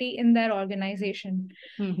inclusivity in their organization.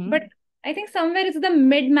 But I think somewhere it's the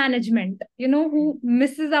mid management who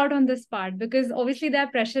misses out on this part, because obviously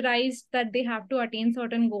they're pressurized that they have to attain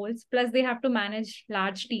certain goals, plus they have to manage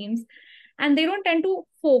large teams, and they don't tend to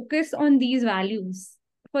focus on these values.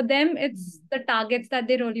 For them, it's the targets that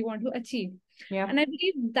they really want to achieve. Yeah. And I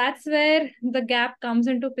believe that's where the gap comes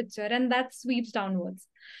into picture, and that sweeps downwards.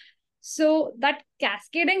 So that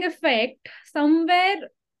cascading effect somewhere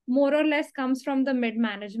more or less comes from the mid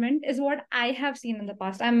management, is what I have seen in the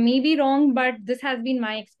past. I may be wrong, but this has been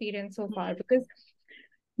my experience so far, because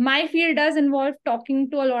my field does involve talking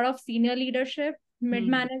to a lot of senior leadership, mid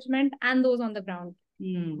management, and those on the ground.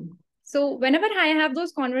 So whenever I have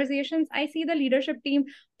those conversations, I see the leadership team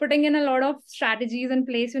putting in a lot of strategies in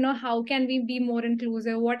place. How can we be more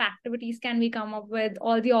inclusive? What activities can we come up with?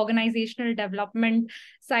 All the organizational development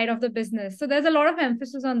side of the business. So there's a lot of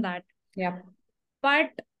emphasis on that. Yeah. But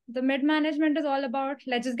the mid management is all about,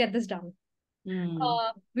 let's just get this done.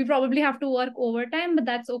 We probably have to work overtime, but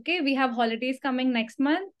that's okay. We have holidays coming next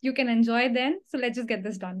month. You can enjoy then. So let's just get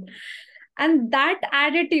this done. And that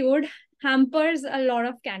attitude hampers a lot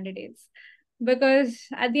of candidates, because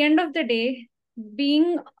at the end of the day,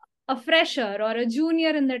 being a fresher or a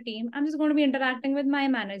junior in the team, I'm just going to be interacting with my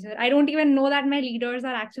manager. I don't even know that my leaders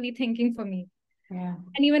are actually thinking for me. Yeah.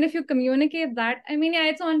 And even if you communicate that, I mean, yeah,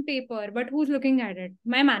 it's on paper, but who's looking at it?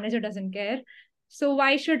 My manager doesn't care. So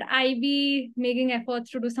why should I be making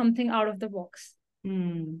efforts to do something out of the box?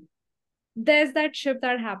 There's that shift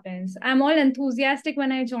that happens. I'm all enthusiastic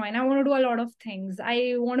when I join. I want to do a lot of things.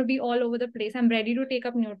 I want to be all over the place. I'm ready to take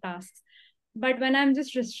up new tasks. But when I'm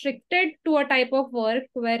just restricted to a type of work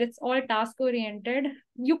where it's all task oriented,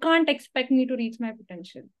 you can't expect me to reach my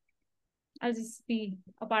potential. I'll just be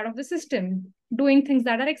a part of the system, doing things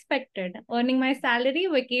that are expected, earning my salary,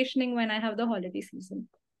 vacationing when I have the holiday season.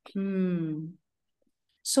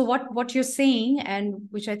 So what you're saying, and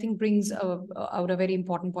which I think brings out a very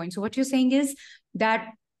important point. So what you're saying is that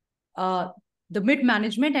the mid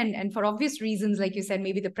management, and for obvious reasons, like you said,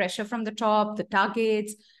 maybe the pressure from the top, the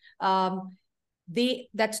targets,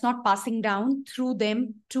 that's not passing down through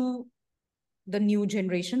them to the new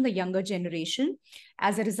generation, the younger generation.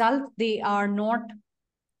 As a result, they are not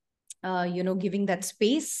giving that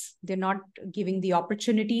space. They're not giving the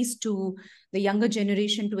opportunities to the younger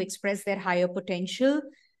generation to express their higher potential,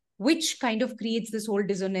 which kind of creates this whole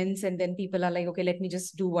dissonance. And then people are like, okay, let me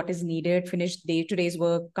just do what is needed, finish today's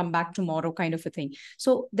work, come back tomorrow, kind of a thing.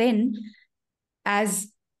 So then,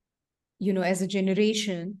 as a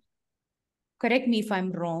generation, correct me if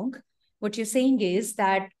I'm wrong, what you're saying is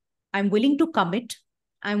that I'm willing to commit,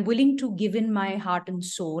 I'm willing to give in my heart and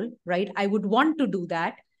soul, right? I would want to do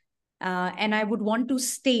that. And I would want to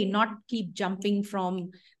stay, not keep jumping from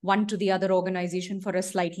one to the other organization for a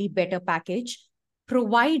slightly better package,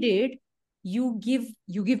 provided you give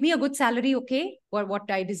me a good salary, okay, or what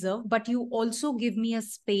I deserve, but you also give me a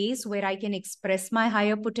space where I can express my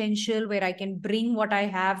higher potential, where I can bring what I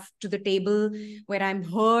have to the table, where I'm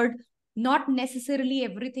heard. Not necessarily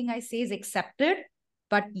everything I say is accepted,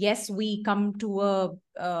 but yes, we come to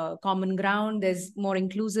a common ground. There's more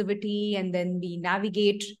inclusivity, and then we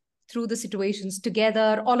navigate through the situations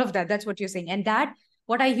together, all of that. That's what you're saying. And that,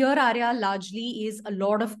 what I hear, Arya, largely is a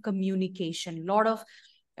lot of communication, a lot of,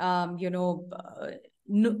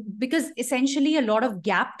 because essentially a lot of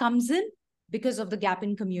gap comes in because of the gap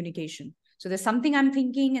in communication. So there's something I'm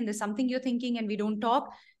thinking and there's something you're thinking and we don't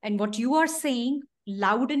talk. And what you are saying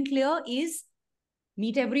loud and clear is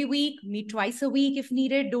meet every week, meet twice a week if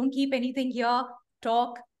needed. Don't keep anything here.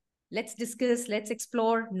 Talk. Let's discuss. Let's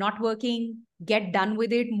explore. Not working. Get done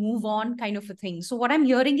with it. Move on, kind of a thing. So what I'm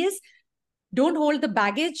hearing is don't hold the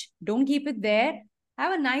baggage. Don't keep it there.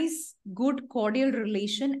 Have a nice, good, cordial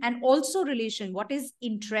relation. And also relation. What is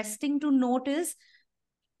interesting to note is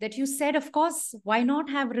that you said, of course, why not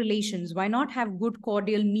have relations? Why not have good,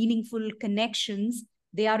 cordial, meaningful connections?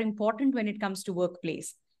 They are important when it comes to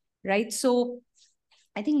workplace, right? So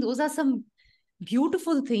I think those are some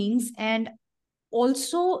beautiful things. And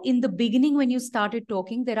also in the beginning, when you started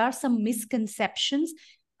talking, there are some misconceptions.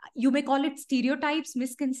 You may call it stereotypes,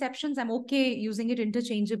 misconceptions. I'm okay using it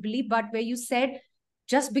interchangeably, but where you said,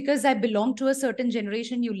 just because I belong to a certain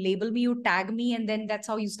generation, you label me, you tag me, and then that's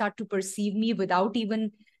how you start to perceive me without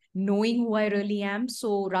even knowing who I really am.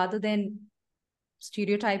 So rather than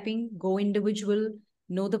stereotyping, go individual,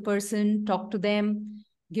 know the person, talk to them,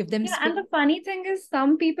 give them Yeah, space. and the funny thing is,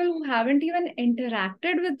 some people who haven't even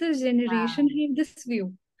interacted with this generation have this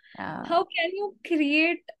view. How can you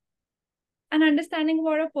create an understanding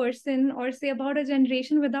about a person or say about a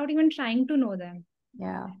generation without even trying to know them?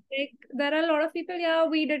 Yeah. Like, there are a lot of people, yeah,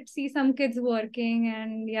 we did see some kids working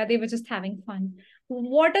and yeah, they were just having fun.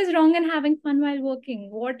 What is wrong in having fun while working?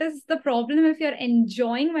 What is the problem if you're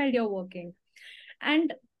enjoying while you're working?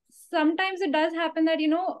 And sometimes it does happen that,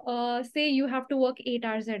 say you have to work 8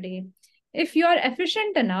 hours a day. If you're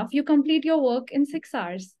efficient enough, you complete your work in 6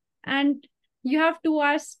 hours and you have 2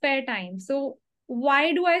 hours spare time. So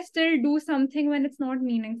why do I still do something when it's not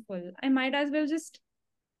meaningful? I might as well just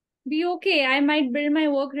be okay. I might build my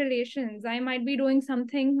work relations. I might be doing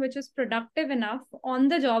something which is productive enough on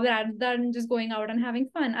the job rather than just going out and having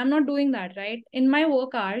fun. I'm not doing that, right? In my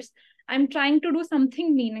work hours, I'm trying to do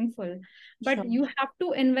something meaningful. But Sure. you have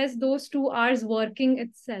to invest those 2 hours working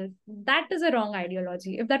itself. That is a wrong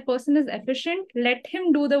ideology. If that person is efficient, let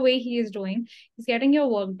him do the way he is doing. He's getting your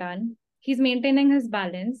work done. He's maintaining his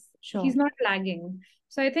balance. Sure. He's not lagging.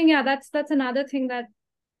 So I think, yeah, that's another thing that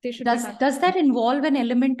they should Does that involve an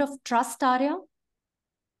element of trust, Arya?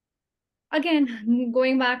 Again,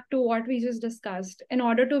 going back to what we just discussed, in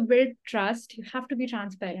order to build trust, you have to be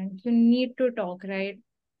transparent. You need to talk, right?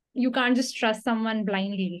 You can't just trust someone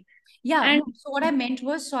blindly. Yeah. And So what I meant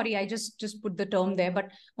was, sorry, I just put the term there, but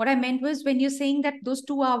what I meant was when you're saying that those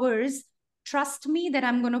 2 hours, trust me that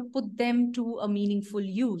I'm going to put them to a meaningful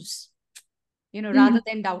use. Rather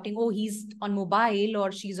than doubting, oh, he's on mobile or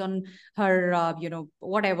she's on her,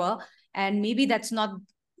 whatever. And maybe that's not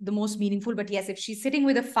the most meaningful, but yes, if she's sitting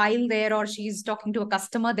with a file there or she's talking to a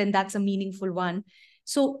customer, then that's a meaningful one.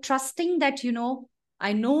 So trusting that,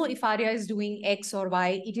 I know if Arya is doing X or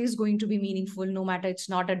Y, it is going to be meaningful, no matter it's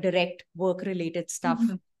not a direct work related stuff,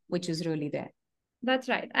 which is really there. That's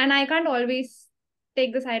right. And I can't always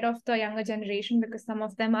take the side of the younger generation because some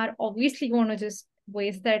of them are obviously going to just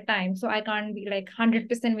waste their time. So I can't be like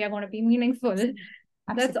 100% we are going to be meaningful. Absolutely.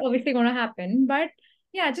 That's obviously going to happen. But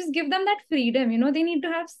yeah, just give them that freedom. They need to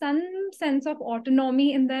have some sense of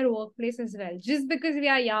autonomy in their workplace as well. Just because we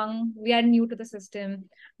are young, we are new to the system,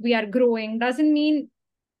 we are growing, doesn't mean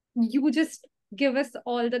you just give us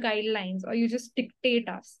all the guidelines or you just dictate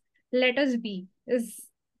us. Let us be is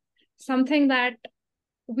something that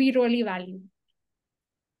we really value.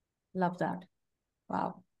 Love that.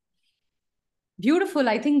 Wow. Beautiful.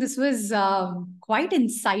 I think this was quite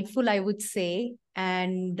insightful, I would say.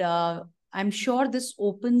 And I'm sure this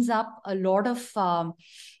opens up a lot of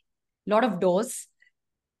doors.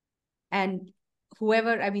 And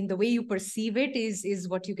whoever, I mean, the way you perceive it is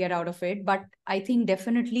what you get out of it. But I think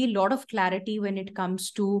definitely a lot of clarity when it comes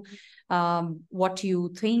to what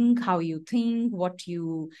you think, how you think, what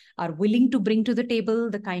you are willing to bring to the table,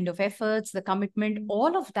 the kind of efforts, the commitment,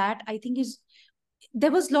 all of that, I think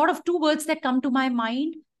there was a lot of two words that come to my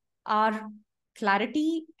mind are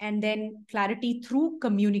clarity and then clarity through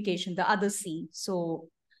communication, the other C. So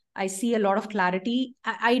I see a lot of clarity.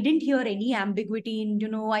 I didn't hear any ambiguity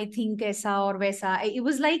in, I think aisa or vaisa. It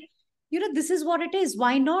was like, this is what it is.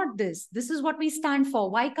 Why not this? This is what we stand for.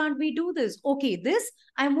 Why can't we do this? Okay, this,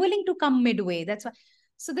 I'm willing to come midway. That's why.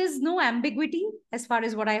 So there's no ambiguity as far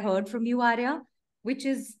as what I heard from you, Arya, which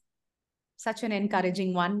is such an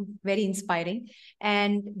encouraging one, very inspiring.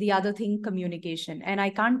 And the other thing, communication. And I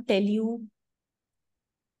can't tell you,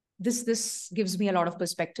 this gives me a lot of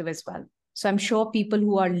perspective as well. So I'm sure people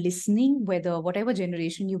who are listening, whatever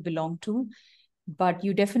generation you belong to, but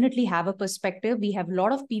you definitely have a perspective. We have a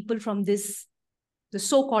lot of people from the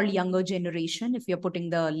so-called younger generation, if you're putting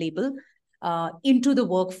the label, into the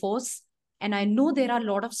workforce. And I know there are a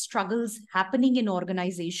lot of struggles happening in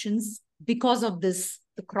organizations because of this,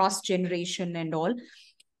 the cross generation and all.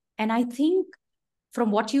 And I think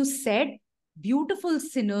from what you said, beautiful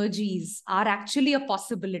synergies are actually a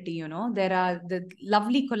possibility. There are the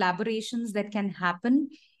lovely collaborations that can happen,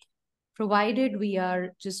 provided we are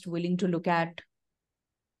just willing to look at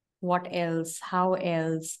what else, how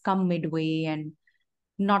else, come midway and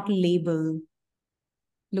not label,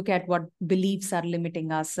 look at what beliefs are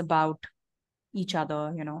limiting us about each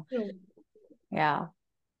other. True. Yeah.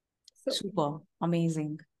 So Super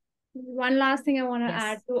amazing. one last thing I want to Yes.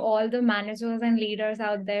 add to all the managers and leaders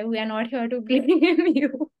out there, we are not here to blame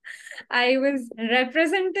you. I was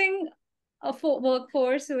representing a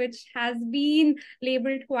workforce which has been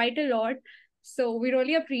labeled quite a lot. So we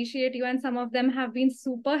really appreciate you, and some of them have been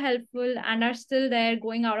super helpful and are still there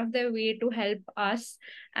going out of their way to help us.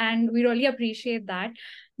 And we really appreciate that.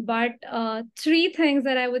 But three things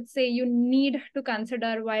that I would say you need to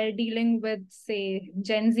consider while dealing with, say,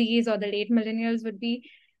 Gen Zs or the late millennials would be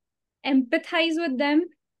empathize with them,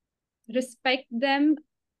 respect them,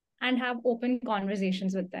 and have open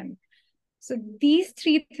conversations with them. So these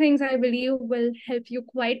three things I believe will help you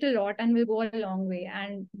quite a lot and will go a long way.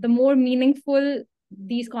 And the more meaningful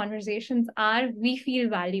these conversations are, we feel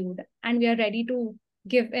valued and we are ready to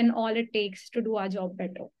give in all it takes to do our job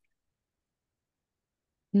better.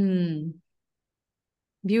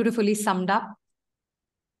 Beautifully summed up.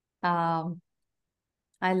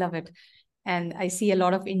 I love it. And I see a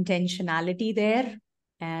lot of intentionality there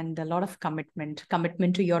and a lot of commitment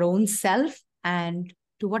to your own self and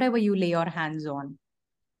to whatever you lay your hands on,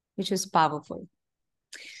 which is powerful.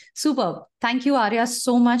 Superb. Thank you, Arya,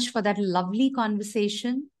 so much for that lovely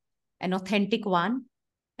conversation, an authentic one,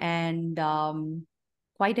 and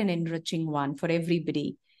quite an enriching one for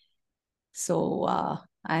everybody. So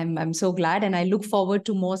I'm so glad, and I look forward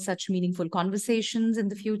to more such meaningful conversations in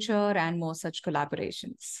the future and more such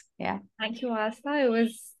collaborations. Yeah. Thank you, Aastha.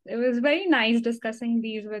 It was very nice discussing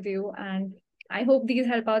these with you, and I hope these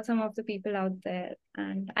help out some of the people out there.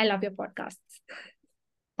 And I love your podcasts.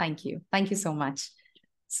 Thank you. Thank you so much.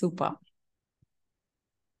 Super.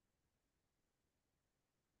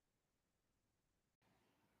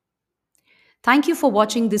 Thank you for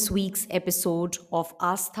watching this week's episode of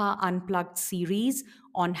Aastha Unplugged series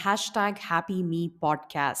on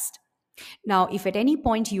 #HappyMePodcast. Now, if at any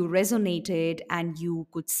point you resonated and you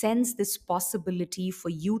could sense this possibility for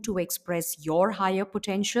you to express your higher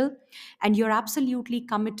potential, and you're absolutely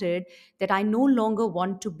committed that I no longer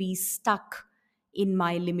want to be stuck in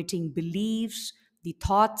my limiting beliefs, the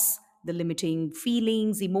thoughts, the limiting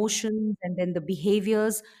feelings, emotions, and then the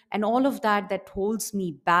behaviors, and all of that that holds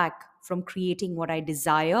me back from creating what I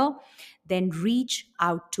desire, then reach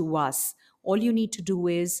out to us. All you need to do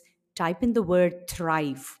is type in the word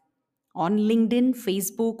thrive on LinkedIn,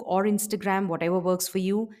 Facebook, or Instagram, whatever works for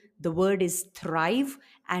you. The word is thrive,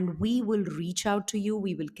 and we will reach out to you.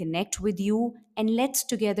 We will connect with you, and let's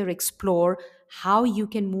together explore how you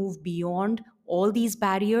can move beyond all these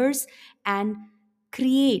barriers and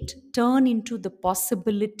turn into the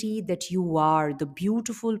possibility that you are, the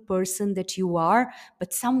beautiful person that you are,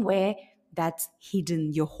 but somewhere that's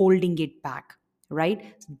hidden. You're holding it back,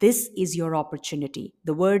 right? This is your opportunity.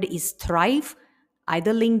 The word is thrive,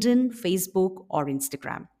 either LinkedIn, Facebook, or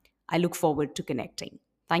Instagram. I look forward to connecting.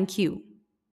 Thank you.